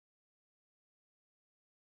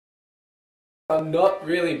I'm not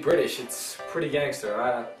really British, it's pretty gangster,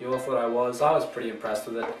 right? You all thought I was pretty impressed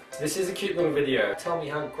with it. This is a cute little video. Tell me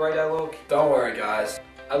how great I look. Don't worry guys,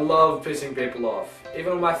 I love pissing people off.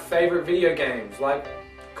 Even on my favourite video games, like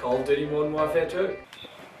Call of Duty Modern Warfare 2.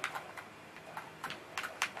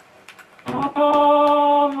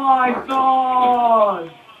 Oh my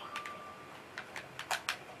god!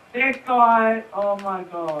 This guy, oh my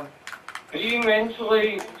god. Are you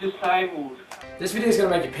mentally disabled? This video is going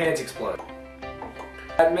to make your pants explode.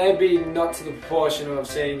 And maybe not to the proportion of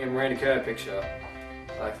seeing a Miranda Kerr picture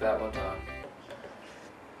like that one time.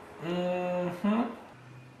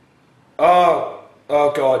 Oh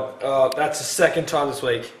god, that's the second time this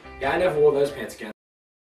week. Yeah, I never wore those pants again.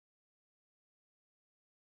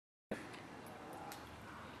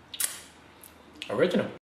 Original.